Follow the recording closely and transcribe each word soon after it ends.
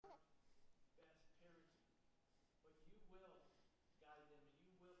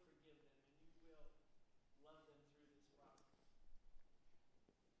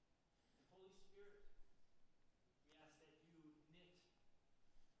Spirit. We ask that you knit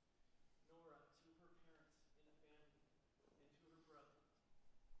Nora to her parents in a family and to her brother.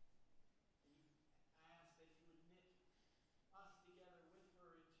 And I ask that you would knit us together with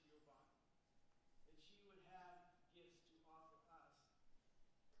her into your body. That she would have gifts to offer us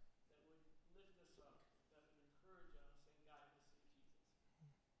that would lift us up, that would encourage us and guide us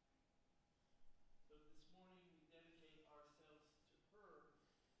in Jesus. So this morning we dedicate ourselves to her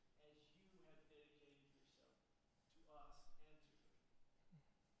as you have dedicated yourself to us and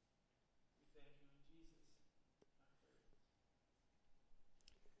to her. We thank you in Jesus.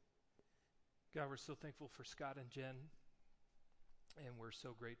 I pray. God, we're so thankful for Scott and Jen, and we're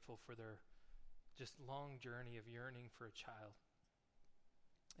so grateful for their just long journey of yearning for a child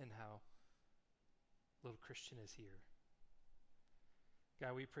and how little Christian is here.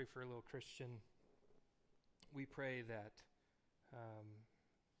 God, we pray for little Christian. We pray that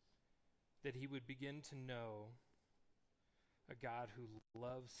that he would begin to know a God who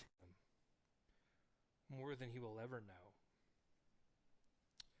loves him more than he will ever know,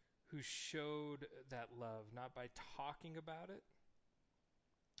 who showed that love not by talking about it,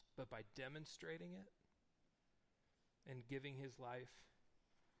 but by demonstrating it and giving his life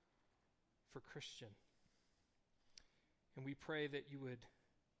for Christian. And we pray that you would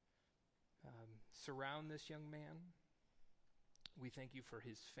surround this young man. We thank you for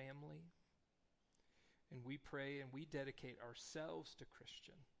his family. And we pray and we dedicate ourselves to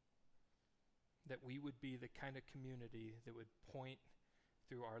Christian, that we would be the kind of community that would point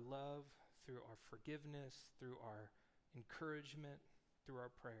through our love, through our forgiveness, through our encouragement, through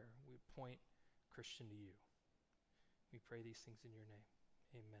our prayer, we would point Christian to you. We pray these things in your name.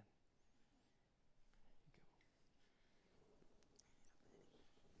 Amen.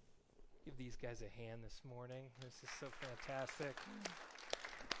 Give these guys a hand this morning. This is so fantastic.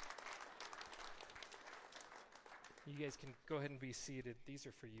 You guys can go ahead and be seated. These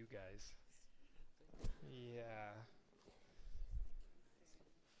are for you guys. Yeah.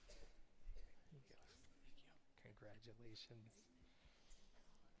 Here you go. Congratulations.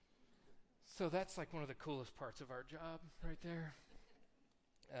 So that's like one of the coolest parts of our job right there.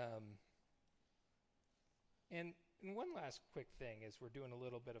 And one last quick thing is we're doing a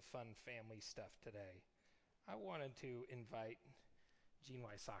little bit of fun family stuff today. I wanted to invite Gene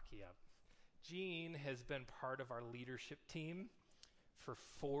Wysocki up. Gene has been part of our leadership team for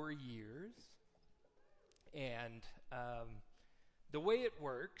 4 years. And the way it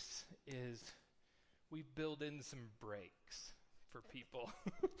works is we build in some breaks for people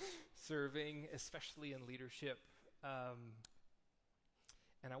serving, especially in leadership.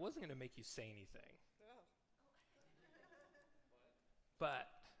 And I wasn't going to make you say anything. But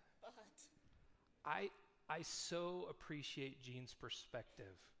I so appreciate Gene's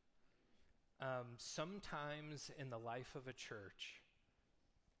perspective. Sometimes in the life of a church,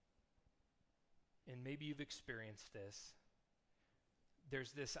 and maybe you've experienced this,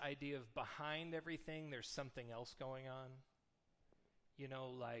 there's this idea of behind everything, there's something else going on. You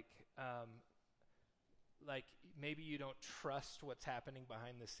know, like maybe you don't trust what's happening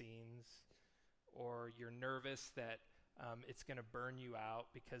behind the scenes, or you're nervous that it's going to burn you out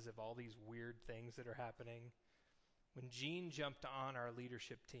because of all these weird things that are happening. When Jean jumped on our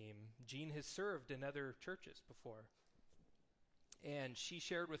leadership team, Jean has served in other churches before. And she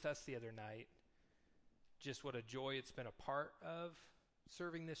shared with us the other night just what a joy it's been a part of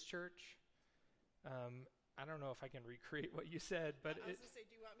serving this church. I don't know if I can recreate what you said, but I was going to say,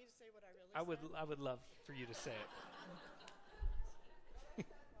 do you want me to say what I really said? I would love for you to say it. I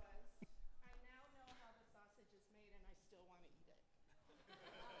now know how the sausage is made, and I still want to eat it.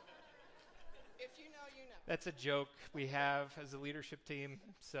 If you know, you know. That's a joke we have as a leadership team.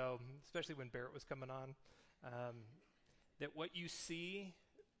 So, especially when Barrett was coming on, that what you see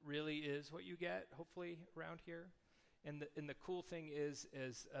really is what you get, hopefully, around here. And the cool thing is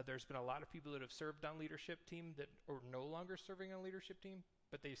there's been a lot of people that have served on leadership team that are no longer serving on leadership team,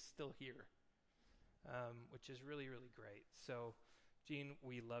 but they're still here, which is really, really great. So, Jean,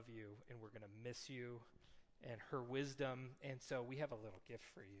 we love you, and we're going to miss you and her wisdom. And so we have a little gift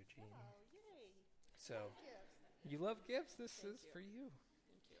for you, Jean. Oh, yay. So you love gifts. This is for you.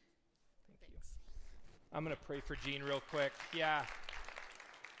 Thank you. Thanks. I'm going to pray for Jean real quick. Yeah.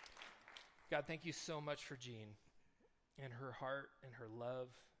 God, thank you so much for Jean and her heart and her love.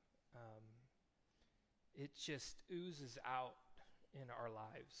 It just oozes out in our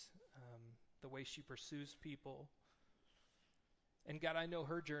lives. The way she pursues people. And God, I know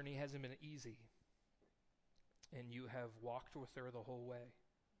her journey hasn't been easy. And you have walked with her the whole way.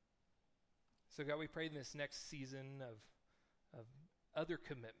 So God, we pray in this next season of other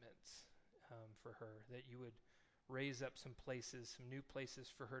commitments for her, that you would raise up some places, some new places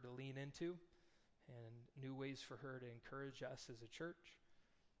for her to lean into, and new ways for her to encourage us as a church,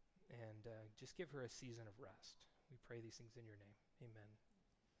 and just give her a season of rest. We pray these things in your name. Amen.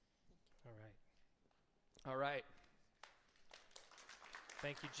 All right. All right.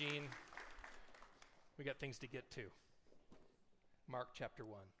 Thank you, Jean. We got things to get to. Mark chapter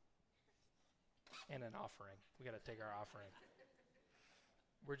 1. And an offering. We got to take our offering.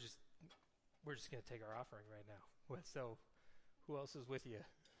 We're just going to take our offering right now. So, who else is with you?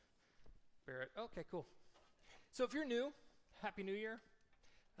 Barrett. Okay, cool. So if you're new, Happy New Year.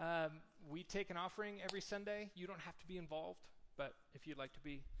 We take an offering every Sunday. You don't have to be involved, but if you'd like to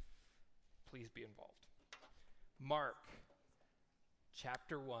be, please be involved. Mark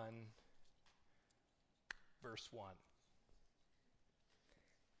chapter 1, verse 1.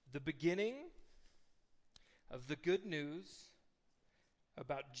 The beginning of the good news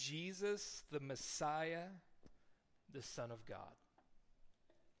about Jesus, the Messiah, the Son of God.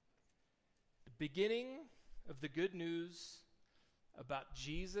 The beginning of the good news about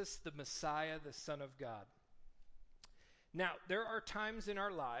Jesus, the Messiah, the Son of God. Now, there are times in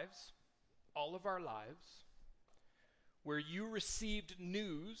our lives, all of our lives, where you received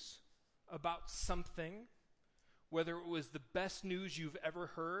news about something, whether it was the best news you've ever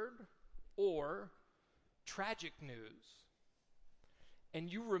heard or tragic news, and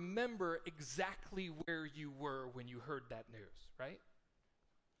you remember exactly where you were when you heard that news, right?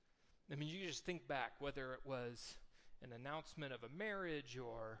 I mean, you just think back, whether it was an announcement of a marriage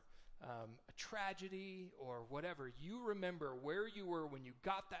or a tragedy or whatever, you remember where you were when you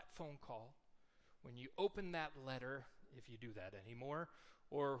got that phone call, when you opened that letter, if you do that anymore,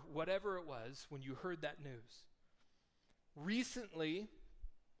 or whatever it was, when you heard that news. Recently,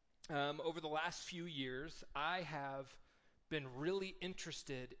 over the last few years, I have been really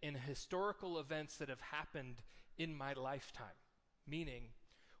interested in historical events that have happened in my lifetime. Meaning,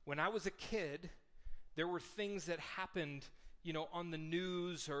 when I was a kid, there were things that happened, on the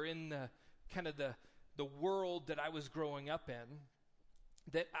news or in the kind of the world that I was growing up in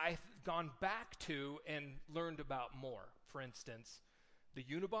that I've gone back to and learned about more. For instance, the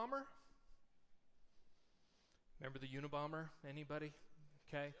Unabomber. Remember the Unabomber? Anybody?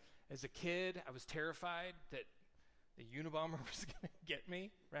 Okay. Yep. As a kid, I was terrified that the Unabomber was going to get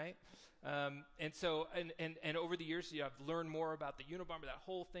me, right? And so over the years, I've learned more about the Unabomber. That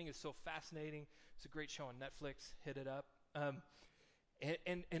whole thing is so fascinating. It's a great show on Netflix. Hit it up.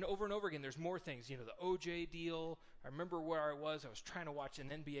 And over and over again, there's more things. The OJ deal. I remember where I was. I was trying to watch an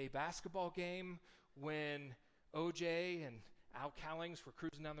NBA basketball game when OJ and Al Cowlings were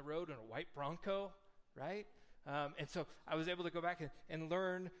cruising down the road in a white Bronco, right? And so I was able to go back and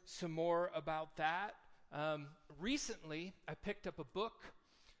learn some more about that. Recently, I picked up a book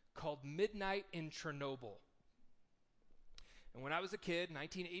called Midnight in Chernobyl. And when I was a kid,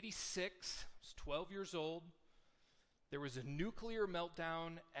 1986, I was 12 years old, there was a nuclear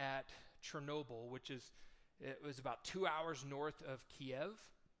meltdown at Chernobyl, it was about 2 hours north of Kiev.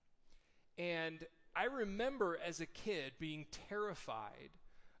 And I remember as a kid being terrified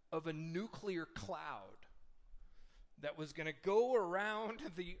of a nuclear cloud that was going to go around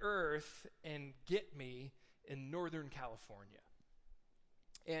the earth and get me in Northern California.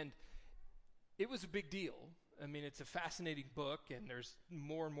 And it was a big deal. I mean, it's a fascinating book, and there's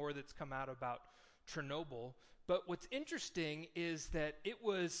more and more that's come out about Chernobyl. But what's interesting is that it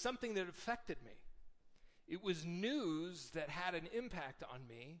was something that affected me. It was news that had an impact on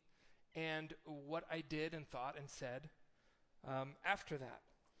me and what I did and thought and said after that.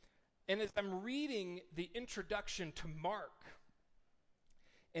 And as I'm reading the introduction to Mark,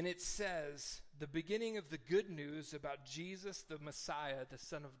 and it says, the beginning of the good news about Jesus, the Messiah, the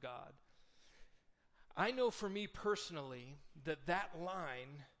Son of God, I know for me personally that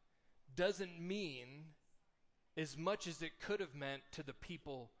line doesn't mean as much as it could have meant to the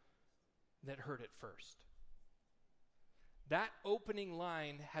people that heard it first. That opening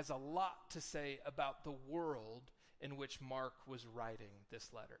line has a lot to say about the world in which Mark was writing this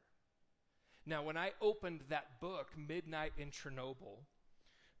letter. Now, when I opened that book, Midnight in Chernobyl,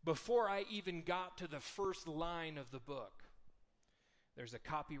 before I even got to the first line of the book, there's a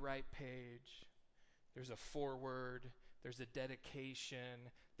copyright page, there's a foreword, there's a dedication,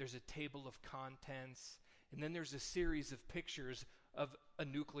 there's a table of contents, and then there's a series of pictures of a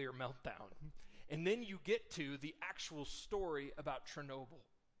nuclear meltdown. And then you get to the actual story about Chernobyl.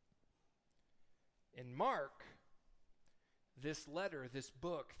 In Mark, this letter, this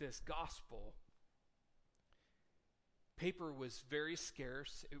book, this gospel, paper was very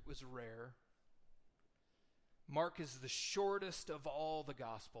scarce. It was rare. Mark is the shortest of all the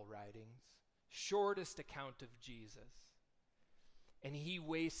gospel writings. shortest account of Jesus. And he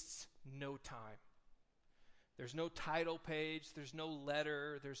wastes no time. There's no title page, there's no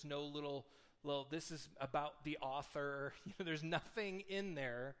letter, there's no little this is about the author. There's nothing in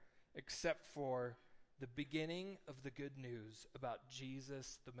there except for the beginning of the good news about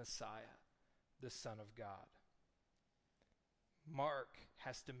Jesus the Messiah, the Son of God. Mark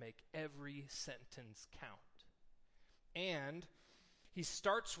has to make every sentence count. And he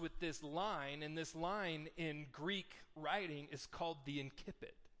starts with this line, and this line in Greek writing is called the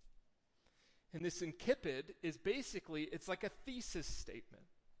incipit. And this incipit is basically, it's like a thesis statement.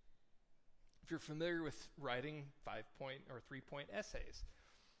 If you're familiar with writing 5-point or 3-point essays,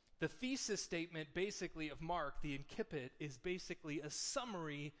 the thesis statement basically of Mark, the incipit, is basically a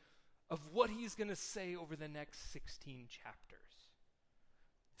summary of what he's going to say over the next 16 chapters.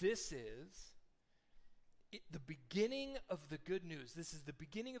 This is the beginning of the good news. This is the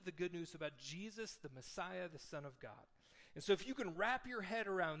beginning of the good news about Jesus, the Messiah, the Son of God. And so if you can wrap your head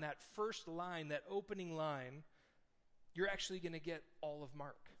around that first line, that opening line, you're actually going to get all of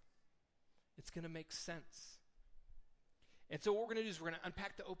Mark. It's going to make sense. And so what we're going to do is we're going to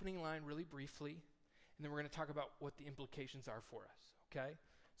unpack the opening line really briefly, and then we're going to talk about what the implications are for us, okay?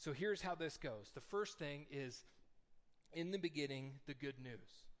 So here's how this goes. The first thing is, in the beginning, the good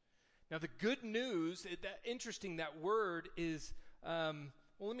news. Now the good news, interesting, that word is, well,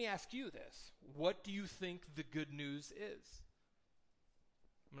 let me ask you this. What do you think the good news is?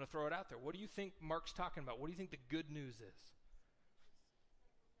 I'm going to throw it out there. What do you think Mark's talking about? What do you think the good news is?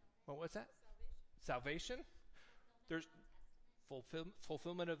 Well, what's that? Salvation? There's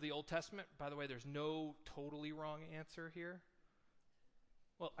fulfillment of the Old Testament. By the way, there's no totally wrong answer here.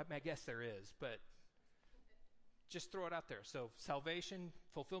 Well, I guess there is, but just throw it out there. So salvation,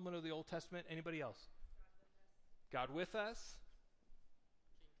 fulfillment of the Old Testament. Anybody else? God with us.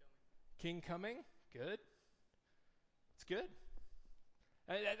 King coming. Good. It's good.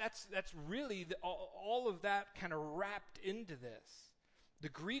 That's really all of that kind of wrapped into this. The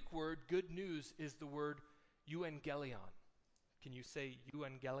Greek word good news is the word euangelion. Can you say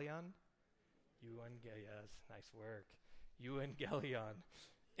euangelion? Yes, nice work. Euangelion.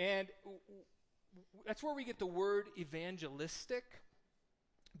 And that's where we get the word evangelistic.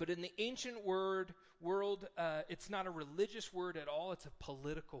 But in the ancient world, it's not a religious word at all. It's a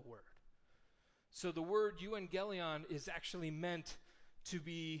political word. So the word euangelion is actually meant to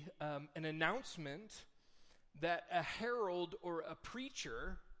be an announcement that a herald or a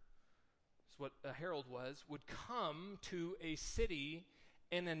preacher, is what a herald was, would come to a city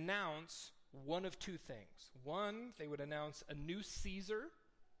and announce one of two things. One, they would announce a new Caesar,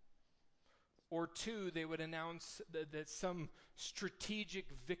 or two, they would announce that some strategic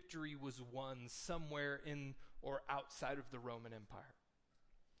victory was won somewhere in or outside of the Roman Empire.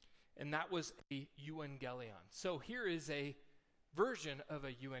 And that was a euangelion. So here is a version of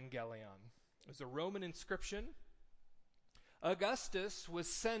a euangelion. It was a Roman inscription. Augustus was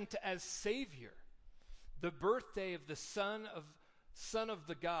sent as Savior. The birthday of the son of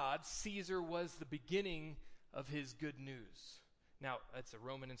the god, Caesar, was the beginning of his good news. Now, it's a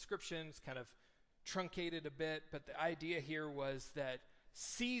Roman inscription. It's kind of truncated a bit, but the idea here was that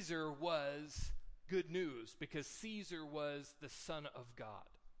Caesar was good news because Caesar was the Son of God.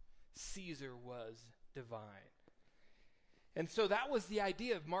 Caesar was divine. And so that was the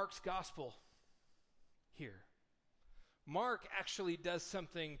idea of Mark's gospel here. Mark actually does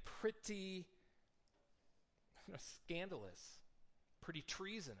something pretty scandalous, pretty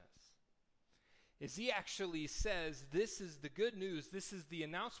treasonous. Is he actually says, this is the good news, this is the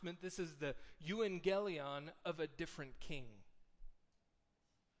announcement, this is the euangelion of a different king.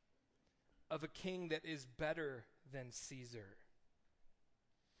 Of a king that is better than Caesar.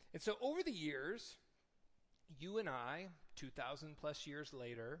 And so over the years, you and I, 2,000 plus years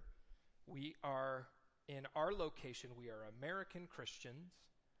later, we are in our location, we are American Christians,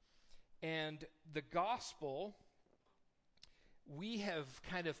 and the gospel we have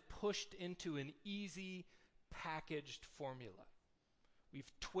kind of pushed into an easy packaged formula.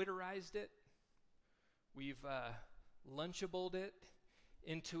 We've Twitterized it, we've Lunchabled it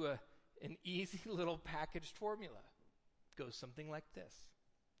into an easy little packaged formula. It goes something like this.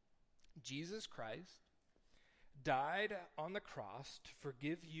 Jesus Christ died on the cross to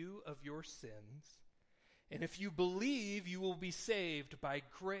forgive you of your sins. And if you believe, you will be saved by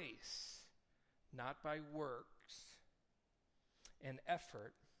grace, not by works and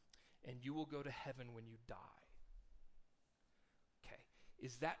effort, and you will go to heaven when you die. Okay,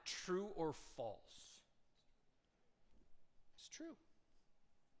 is that true or false? It's true.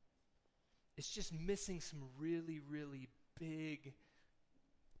 It's just missing some really, really big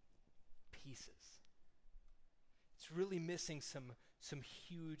pieces. It's really missing some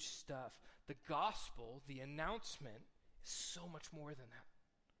huge stuff. The gospel, the announcement, is so much more than that.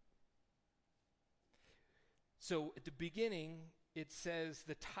 So at the beginning, it says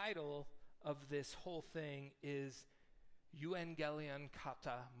the title of this whole thing is Evangelion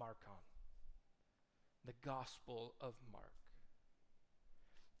kata Markon, the Gospel of Mark.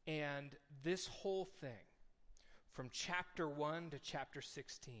 And this whole thing, from chapter 1 to chapter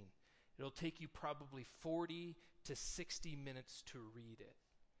 16, it'll take you probably 40 to 60 minutes to read it.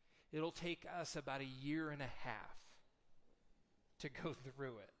 It'll take us about a year and a half to go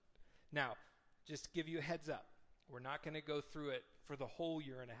through it. Now, just to give you a heads up, we're not going to go through it for the whole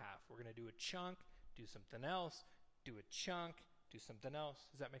year and a half. We're going to do a chunk, do something else, do a chunk, do something else.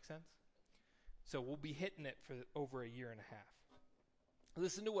 Does that make sense? So we'll be hitting it for over a year and a half.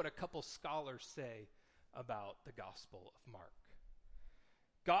 Listen to what a couple scholars say about the Gospel of Mark.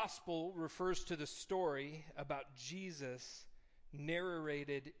 Gospel refers to the story about Jesus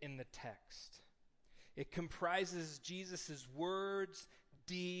narrated in the text. It comprises Jesus' words,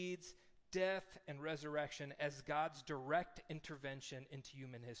 deeds, death, and resurrection as God's direct intervention into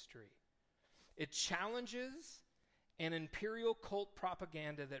human history. It challenges an imperial cult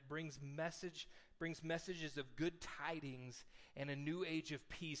propaganda that brings messages of good tidings and a new age of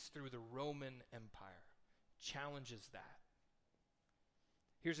peace through the Roman Empire. Challenges that.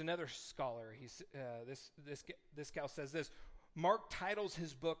 Here's another scholar. This gal says this: Mark titles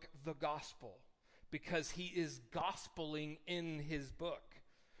his book The Gospel because he is gospeling in his book.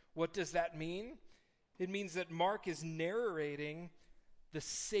 What does that mean? It means that Mark is narrating the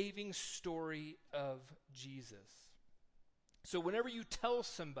saving story of Jesus. So whenever you tell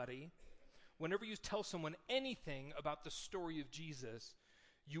someone anything about the story of Jesus,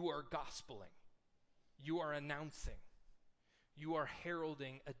 you are gospeling. You are announcing. You are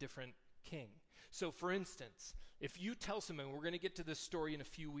heralding a different king. So for instance, if you tell someone, we're going to get to this story in a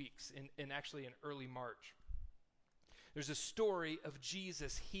few weeks, in actually in early March. There's a story of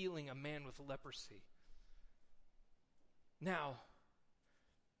Jesus healing a man with leprosy. Now,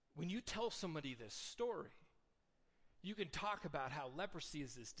 when you tell somebody this story, you can talk about how leprosy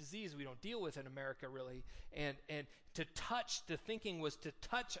is this disease we don't deal with in America really, and the thinking was to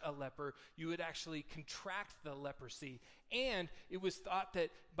touch a leper, you would actually contract the leprosy. And it was thought that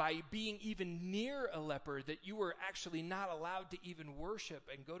by being even near a leper, that you were actually not allowed to even worship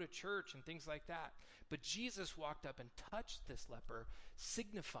and go to church and things like that. But Jesus walked up and touched this leper,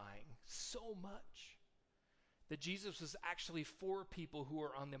 signifying so much that Jesus was actually for people who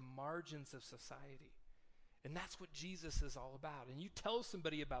are on the margins of society. And that's what Jesus is all about. And you tell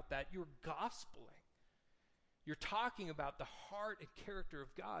somebody about that, you're gospeling. You're talking about the heart and character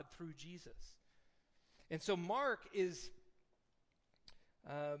of God through Jesus. And so Mark is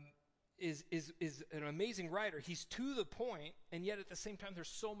an amazing writer. He's to the point, and yet at the same time, there's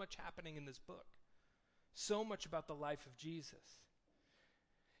so much happening in this book. So much about the life of Jesus.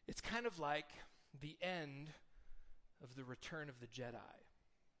 It's kind of like the end of the Return of the Jedi.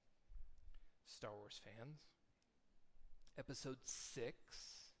 Star Wars fans. Episode 6.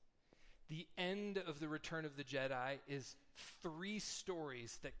 The end of the Return of the Jedi is 3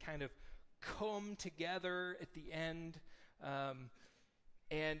 stories that kind of come together at the end.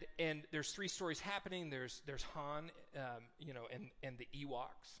 And there's 3 stories happening. There's Han, and the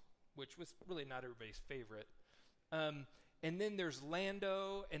Ewoks, which was really not everybody's favorite. And then there's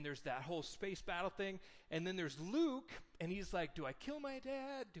Lando, and there's that whole space battle thing. And then there's Luke, and he's like, do I kill my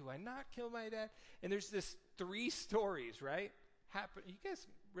dad? Do I not kill my dad? And there's this 3 stories, right? You guys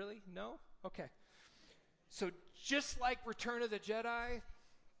really know? Okay. So just like Return of the Jedi,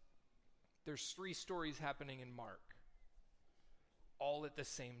 there's 3 stories happening in Mark, all at the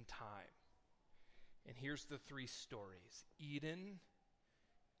same time. And here's the 3 stories: Eden,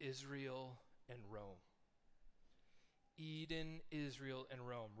 Israel, and Rome. Eden, Israel, and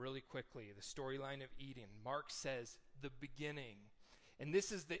Rome. Really quickly, the storyline of Eden. Mark says, the beginning. And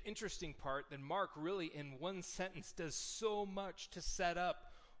this is the interesting part, that Mark really, in one sentence, does so much to set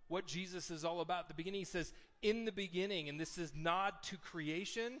up what Jesus is all about. At the beginning, he says, in the beginning, and this is nod to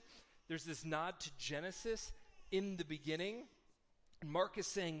creation. There's this nod to Genesis, in the beginning. And Mark is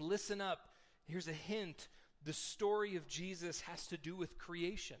saying, listen up. Here's a hint. The story of Jesus has to do with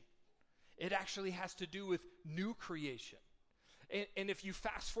creation. It actually has to do with new creation. And if you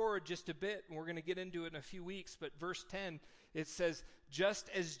fast forward just a bit, and we're going to get into it in a few weeks, but verse 10, it says, just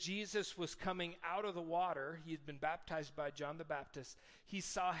as Jesus was coming out of the water, he had been baptized by John the Baptist, he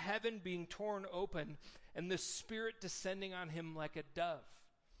saw heaven being torn open and the Spirit descending on him like a dove.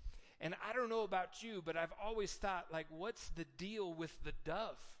 And I don't know about you, but I've always thought, like, what's the deal with the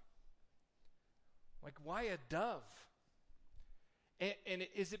dove? Like, why a dove? And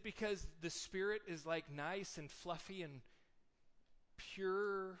is it because the Spirit is like nice and fluffy and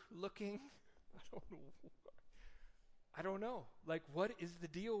pure looking? I don't know. Like, what is the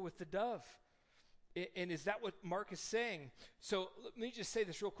deal with the dove? And is that what Mark is saying? So let me just say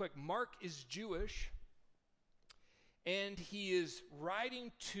this real quick. Mark is Jewish, and he is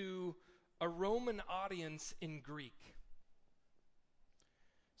writing to a Roman audience in Greek.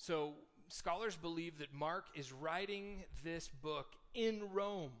 So scholars believe that Mark is writing this book in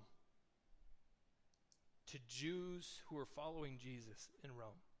Rome to Jews who are following Jesus in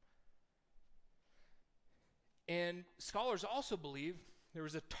Rome. And scholars also believe there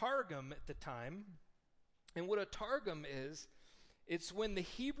was a targum at the time. And what a targum is, it's when the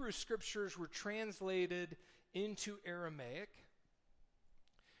Hebrew scriptures were translated into Aramaic,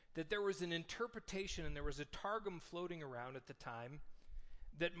 that there was an interpretation and there was a targum floating around at the time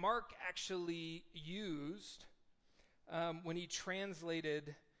that Mark actually used when he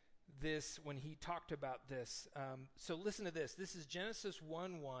translated this, when he talked about this. So listen to this. This is Genesis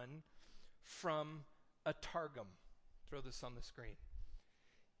 1:1 from a targum. Throw this on the screen.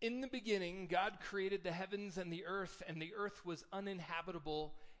 In the beginning, God created the heavens and the earth was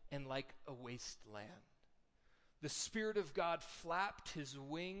uninhabitable and like a wasteland. The Spirit of God flapped his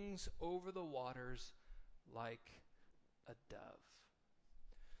wings over the waters like a dove.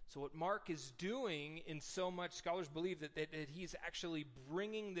 So what Mark is doing, in so much, scholars believe that he's actually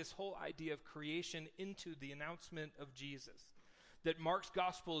bringing this whole idea of creation into the announcement of Jesus. That Mark's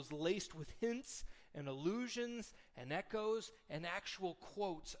gospel is laced with hints and allusions and echoes and actual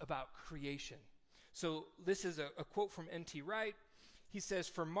quotes about creation. So this is a quote from N.T. Wright. He says,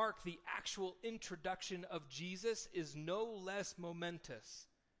 for Mark, the actual introduction of Jesus is no less momentous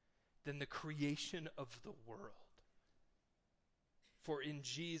than the creation of the world. For in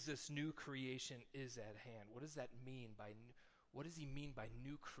Jesus, new creation is at hand. What does that mean? What does he mean by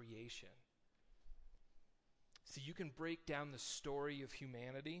new creation? So you can break down the story of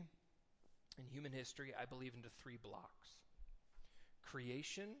humanity and human history, I believe, into 3 blocks.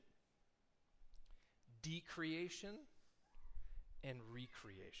 Creation, decreation, and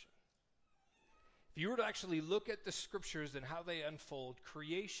recreation. If you were to actually look at the scriptures and how they unfold,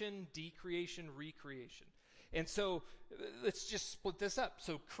 creation, decreation, recreation. And so let's just split this up.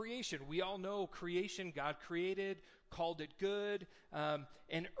 So creation, we all know creation, God created, called it good.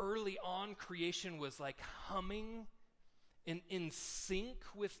 And early on, creation was like humming and in sync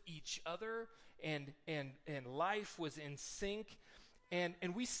with each other. And life was in sync.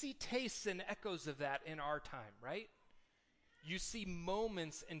 And we see tastes and echoes of that in our time, right? You see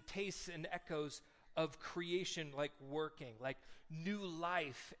moments and tastes and echoes of creation like working, like new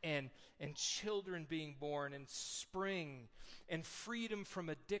life and children being born and spring and freedom from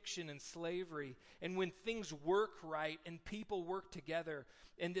addiction and slavery. And when things work right and people work together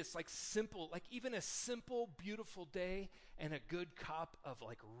and this like simple, like even a simple, beautiful day and a good cup of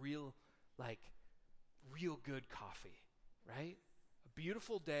like real good coffee, right? A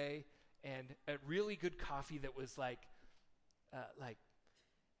beautiful day and a really good coffee that was like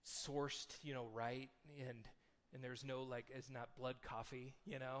sourced, right, and there's no it's not blood coffee,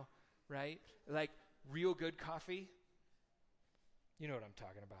 right? Like real good coffee. You know what I'm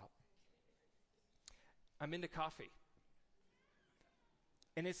talking about. I'm into coffee.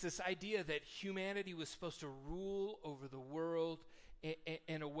 And it's this idea that humanity was supposed to rule over the world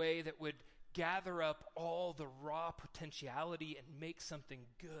in a way that would gather up all the raw potentiality and make something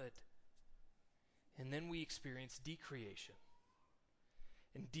good. And then we experience decreation.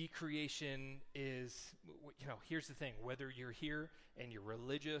 And decreation is, here's the thing, whether you're here and you're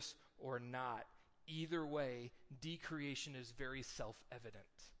religious or not, either way, decreation is very self-evident.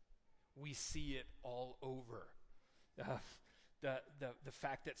 We see it all over. The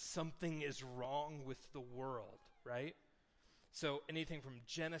fact that something is wrong with the world, right? So anything from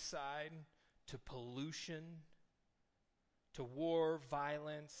genocide to pollution to war,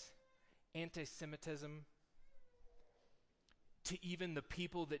 violence, anti-Semitism, to even the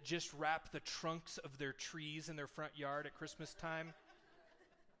people that just wrap the trunks of their trees in their front yard at Christmas time.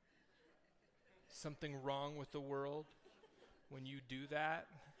 Something wrong with the world when you do that.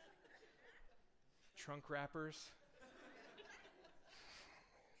 Trunk wrappers.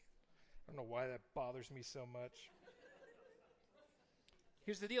 I don't know why that bothers me so much.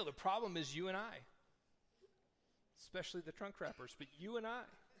 Here's the deal. The problem is you and I. Especially the trunk wrappers, but you and I.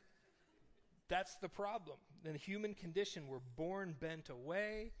 That's the problem. In the human condition, we're born bent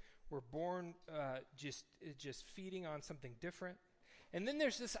away. We're born just feeding on something different. And then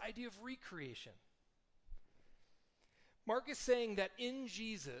there's this idea of recreation. Mark is saying that in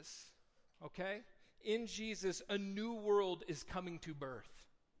Jesus, okay, in Jesus, a new world is coming to birth.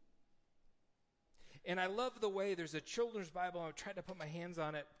 And I love the way there's a children's Bible, I'm trying to put my hands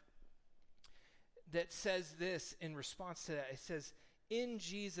on it, that says this in response to that. It says, in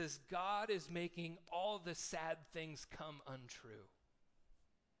Jesus, God is making all the sad things come untrue.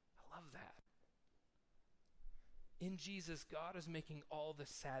 I love that. In Jesus, God is making all the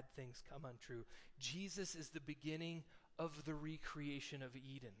sad things come untrue. Jesus is the beginning of the recreation of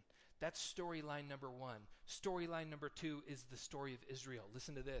Eden. That's storyline number one. Storyline number two is the story of Israel.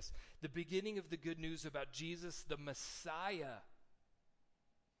 Listen to this. The beginning of the good news about Jesus, the Messiah.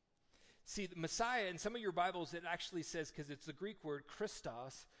 See, the Messiah, in some of your Bibles, it actually says, because it's the Greek word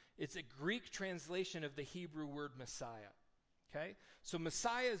Christos, it's a Greek translation of the Hebrew word Messiah. Okay? So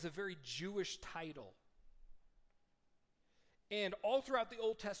Messiah is a very Jewish title. And all throughout the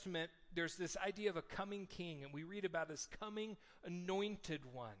Old Testament, there's this idea of a coming king, and we read about this coming anointed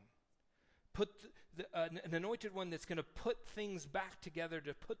one. An anointed one that's going to put things back together,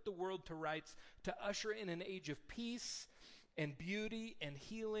 to put the world to rights, to usher in an age of peace and beauty and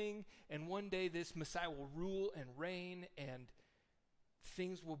healing, and one day this Messiah will rule and reign, and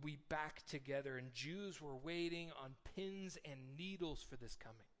things will be back together. And Jews were waiting on pins and needles for this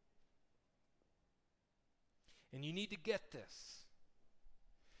coming. And you need to get this,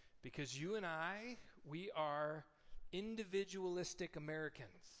 because you and I, we are individualistic Americans.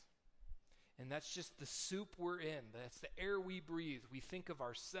 And that's just the soup we're in. That's the air we breathe. We think of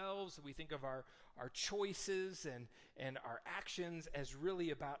ourselves, we think of our choices and our actions as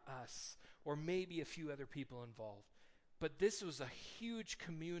really about us, or maybe a few other people involved. But this was a huge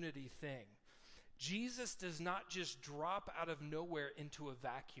community thing. Jesus does not just drop out of nowhere into a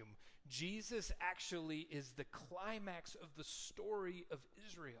vacuum. Jesus actually is the climax of the story of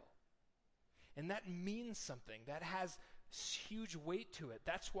Israel. And that means something. That has huge weight to it.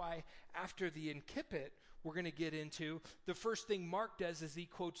 That's why after the incipit, we're going to get into, the first thing Mark does is he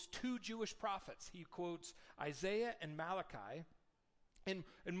quotes two Jewish prophets. He quotes Isaiah and Malachi. And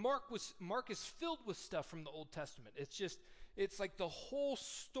Mark is filled with stuff from the Old Testament. It's like the whole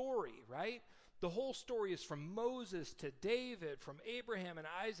story, right? The whole story is from Moses to David, from Abraham and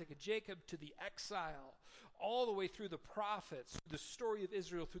Isaac and Jacob to the exile, all the way through the prophets, the story of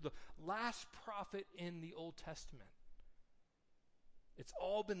Israel, through the last prophet in the Old Testament. It's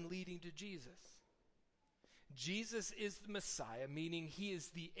all been leading to Jesus. Jesus is the Messiah, meaning he is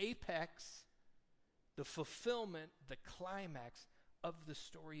the apex, the fulfillment, the climax of the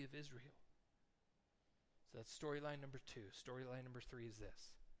story of Israel. So that's storyline number two. Storyline number three is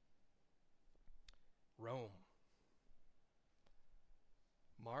this. Rome.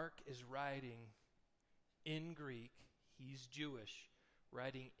 Mark is writing in Greek. He's Jewish,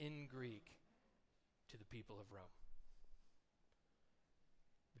 writing in Greek to the people of Rome.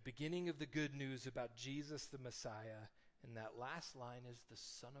 The beginning of the good news about Jesus the Messiah, and that last line is the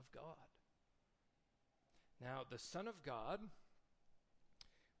Son of God. Now, the Son of God,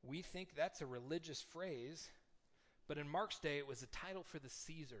 we think that's a religious phrase, but in Mark's day it was a title for the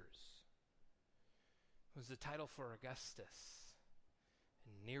Caesars. It was the title for Augustus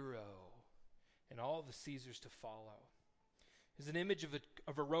and Nero and all the Caesars to follow. There's an image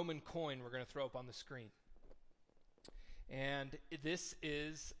of a Roman coin we're going to throw up on the screen. And this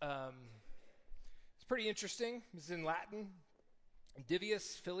is, it's pretty interesting. It's in Latin.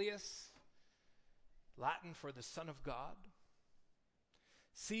 Divius Filius, Latin for the Son of God.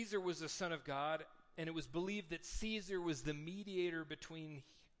 Caesar was the Son of God, and it was believed that Caesar was the mediator between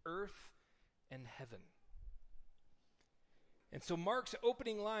earth and heaven. And so Mark's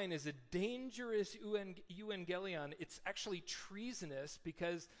opening line is a dangerous euangelion. It's actually treasonous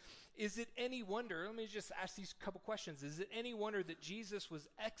because is it any wonder, let me just ask these couple questions. Is it any wonder that Jesus was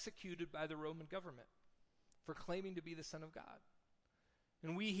executed by the Roman government for claiming to be the Son of God?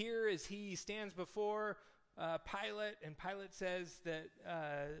 And we hear as he stands before Pilate, and Pilate says that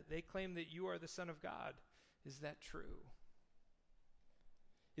they claim that you are the Son of God. Is that true?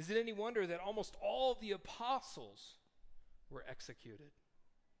 Is it any wonder that almost all the apostles were executed?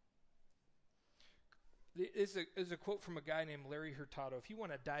 There's a quote from a guy named Larry Hurtado. If you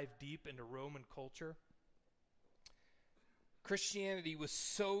want to dive deep into Roman culture, Christianity was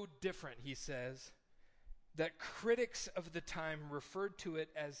so different, he says, that critics of the time referred to it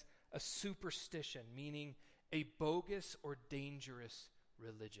as a superstition, meaning a bogus or dangerous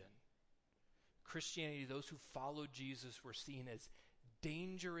religion. Christianity, those who followed Jesus, were seen as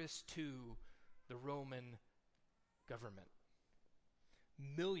dangerous to the Roman government.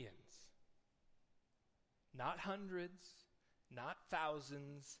 Millions, not hundreds, not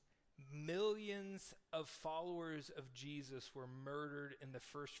thousands, millions of followers of Jesus were murdered in the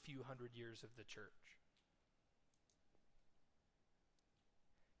first few hundred years of the church.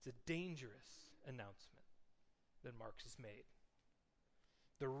 It's a dangerous announcement that Mark has made.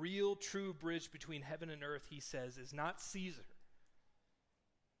 The real true bridge between heaven and earth, he says, is not Caesar.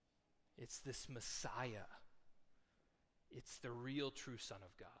 It's this Messiah. It's the real true Son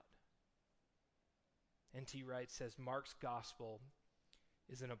of God. N.T. Wright says Mark's gospel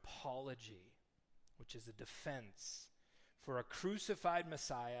is an apology, which is a defense for a crucified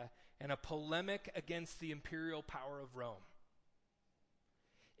Messiah and a polemic against the imperial power of Rome.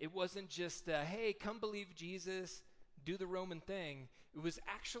 It wasn't just, hey, come believe Jesus, do the Roman thing. It was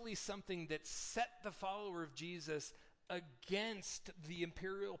actually something that set the follower of Jesus against the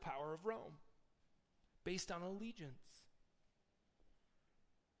imperial power of Rome, based on allegiance.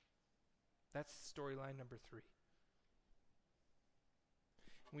 That's storyline number 3.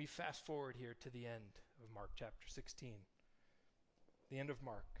 We fast forward here to the end of Mark chapter 16. The end of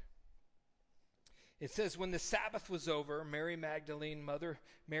Mark. It says, when the Sabbath was over, Mary Magdalene,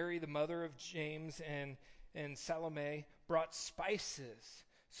 Mary the mother of James, and Salome brought spices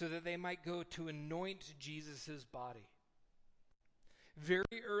so that they might go to anoint Jesus' body.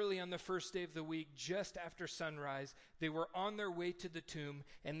 Very early on the first day of the week, just after sunrise, they were on their way to the tomb,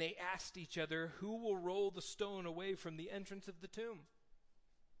 and they asked each other, who will roll the stone away from the entrance of the tomb?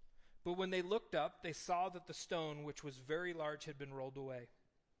 But when they looked up, they saw that the stone, which was very large, had been rolled away.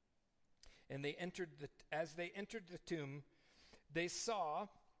 And as they entered the tomb, they saw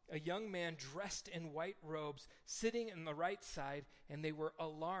a young man dressed in white robes sitting on the right side, and they were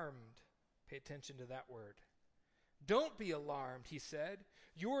alarmed. Pay attention to that word. Don't be alarmed, he said.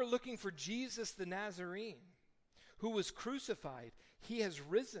 You are looking for Jesus the Nazarene, who was crucified. He has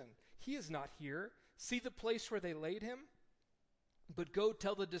risen. He is not here. See the place where they laid him? But go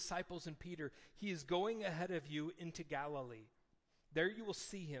tell the disciples and Peter, he is going ahead of you into Galilee. There you will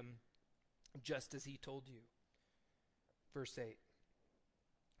see him, just as he told you. Verse 8.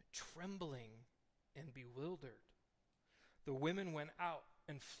 Trembling and bewildered, the women went out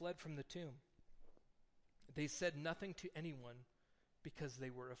and fled from the tomb. They said nothing to anyone because they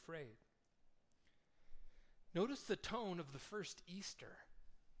were afraid. Notice the tone of the first Easter.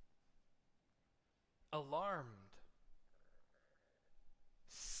 Alarmed,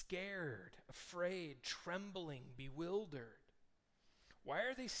 scared, afraid, trembling, bewildered. Why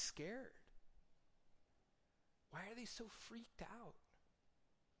are they scared? Why are they so freaked out?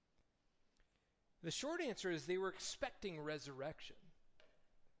 The short answer is they were expecting resurrection.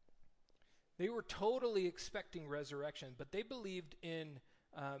 They were totally expecting resurrection, but they believed in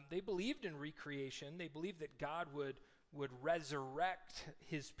recreation. They believed that God would resurrect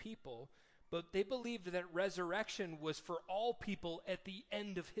his people, but they believed that resurrection was for all people at the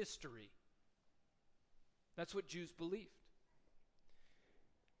end of history. That's what Jews believed.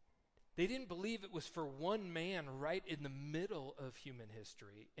 They didn't believe it was for one man right in the middle of human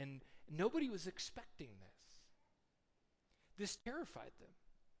history, and nobody was expecting this. This terrified them.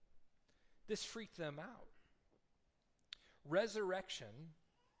 This freaked them out. Resurrection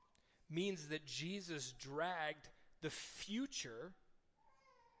means that Jesus dragged the future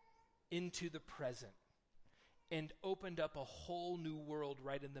into the present and opened up a whole new world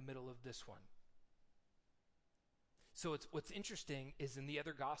right in the middle of this one. So what's interesting is in the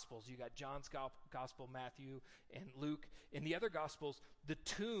other Gospels, you got John's Gospel, Matthew, and Luke. In the other Gospels, the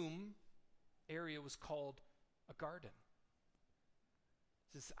tomb area was called a garden.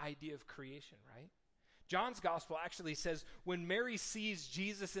 This idea of creation, right? John's Gospel actually says when Mary sees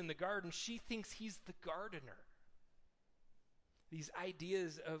Jesus in the garden, she thinks he's the gardener. These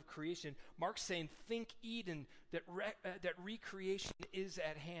ideas of creation. Mark's saying, think Eden, that recreation is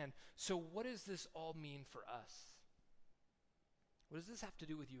at hand. So what does this all mean for us? What does this have to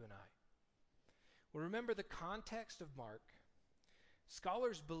do with you and I? Well, remember the context of Mark.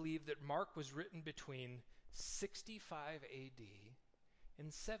 Scholars believe that Mark was written between 65 AD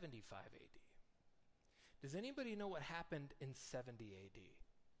and 75 AD. Does anybody know what happened in 70 AD?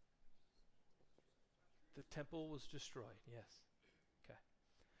 The temple was destroyed, yes. Okay.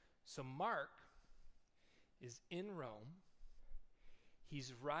 So Mark is in Rome.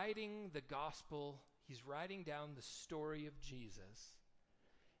 He's writing the gospel. He's writing down the story of Jesus,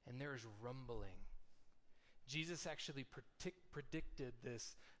 and there's rumbling. Jesus actually predicted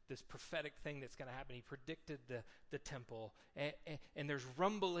this prophetic thing that's going to happen. He predicted the temple, and there's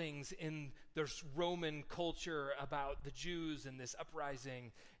rumblings in this Roman culture about the Jews and this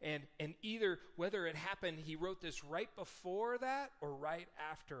uprising, and either whether it happened, he wrote this right before that or right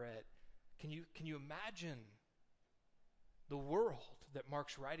after it. Can you imagine the world that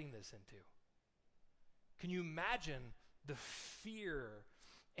Mark's writing this into? Can you imagine the fear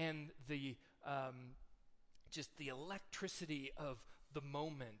and the just the electricity of the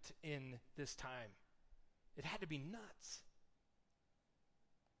moment in this time. It had to be nuts.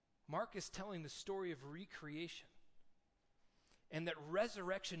 Mark is telling the story of recreation, and that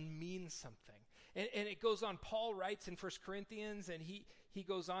resurrection means something. And it goes on. Paul writes in 1 Corinthians, and he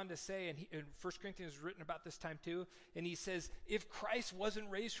goes on to say, and 1 Corinthians is written about this time too, and he says, if Christ wasn't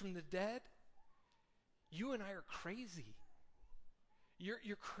raised from the dead, you and I are crazy.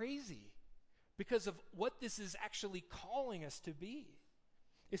 You're crazy because of what this is actually calling us to be.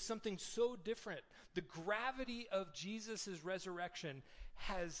 It's something so different. The gravity of Jesus' resurrection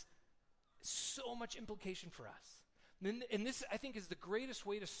has so much implication for us. And this, I think, is the greatest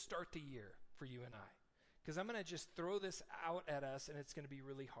way to start the year for you and I. Because I'm going to just throw this out at us, and it's going to be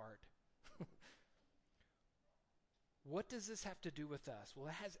really hard. What does this have to do with us? Well,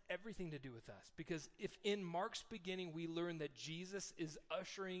 it has everything to do with us. Because if in Mark's beginning we learn that Jesus is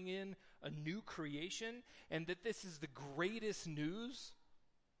ushering in a new creation, and that this is the greatest news,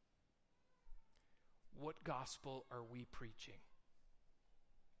 what gospel are we preaching?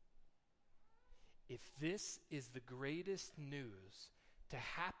 If this is the greatest news to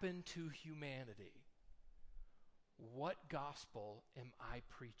happen to humanity, what gospel am I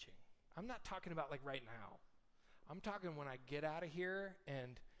preaching? I'm not talking about like right now. I'm talking when I get out of here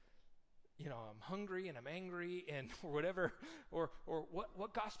and, I'm hungry and I'm angry and or whatever, or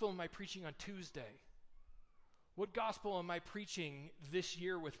what gospel am I preaching on Tuesday? What gospel am I preaching this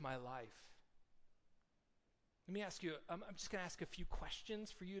year with my life? Let me ask you, I'm just going to ask a few questions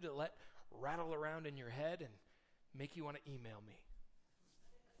for you to let rattle around in your head and make you want to email me.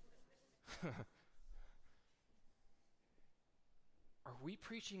 Are we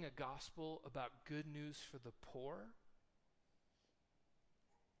preaching a gospel about good news for the poor?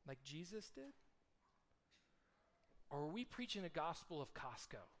 Like Jesus did? Or are we preaching a gospel of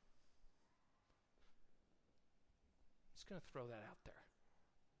Costco? I'm just going to throw that out there.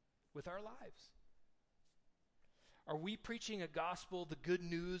 With our lives. Are we preaching a gospel, the good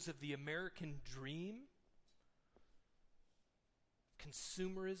news of the American dream?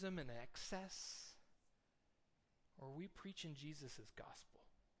 Consumerism and excess? Or are we preaching Jesus' gospel?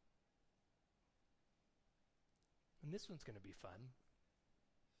 And this one's going to be fun,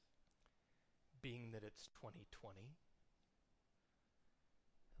 being that it's 2020.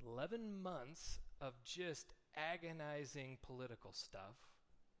 11 months of just agonizing political stuff.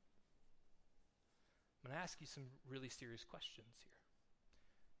 I'm going to ask you some really serious questions here.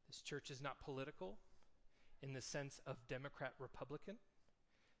 This church is not political in the sense of Democrat-Republican.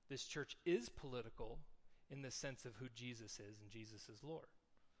 This church is political in the sense of who Jesus is, and Jesus is Lord,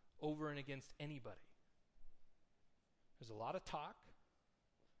 over and against anybody. There's a lot of talk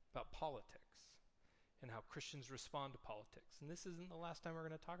about politics and how Christians respond to politics, and this isn't the last time we're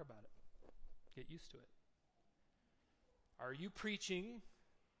going to talk about it. Get used to it. Are you preaching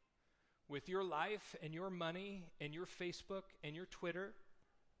with your life and your money and your Facebook and your Twitter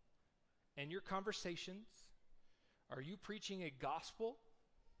and your conversations? Are you preaching a gospel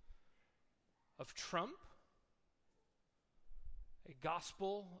of Trump? A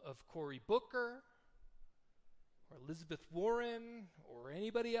gospel of Cory Booker or Elizabeth Warren or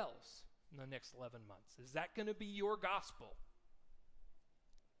anybody else in the next 11 months? Is that going to be your gospel?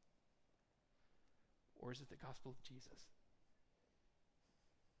 Or is it the gospel of Jesus?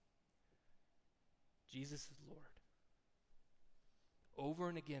 Jesus is Lord. Over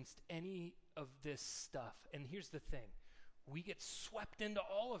and against any of this stuff. And here's the thing. We get swept into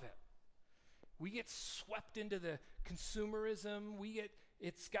all of it. We get swept into the consumerism.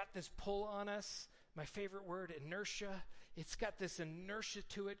 It's got this pull on us. My favorite word, inertia. It's got this inertia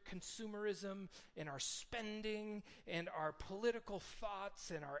to it, consumerism, and our spending, and our political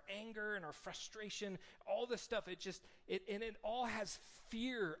thoughts, and our anger, and our frustration, all this stuff. It all has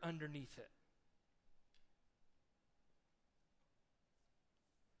fear underneath it.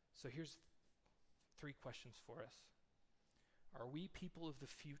 So here's 3 questions for us. Are we people of the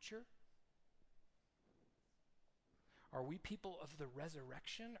future? Are we people of the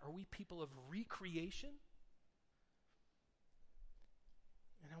resurrection? Are we people of recreation?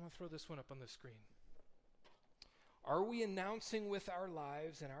 And I want to throw this one up on the screen. Are we announcing with our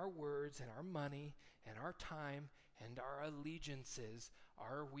lives and our words and our money and our time and our allegiances,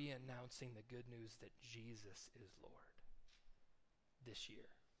 are we announcing the good news that Jesus is Lord this year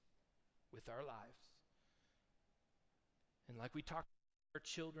with our lives? And like we talked to our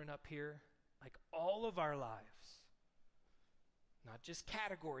children up here, like all of our lives, not just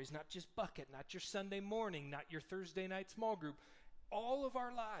categories, not just bucket, not your Sunday morning, not your Thursday night small group. All of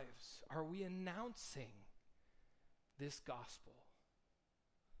our lives, are we announcing this gospel?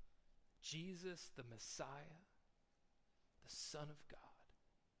 Jesus, the Messiah, the Son of God.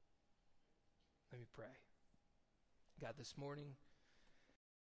 Let me pray. God, this morning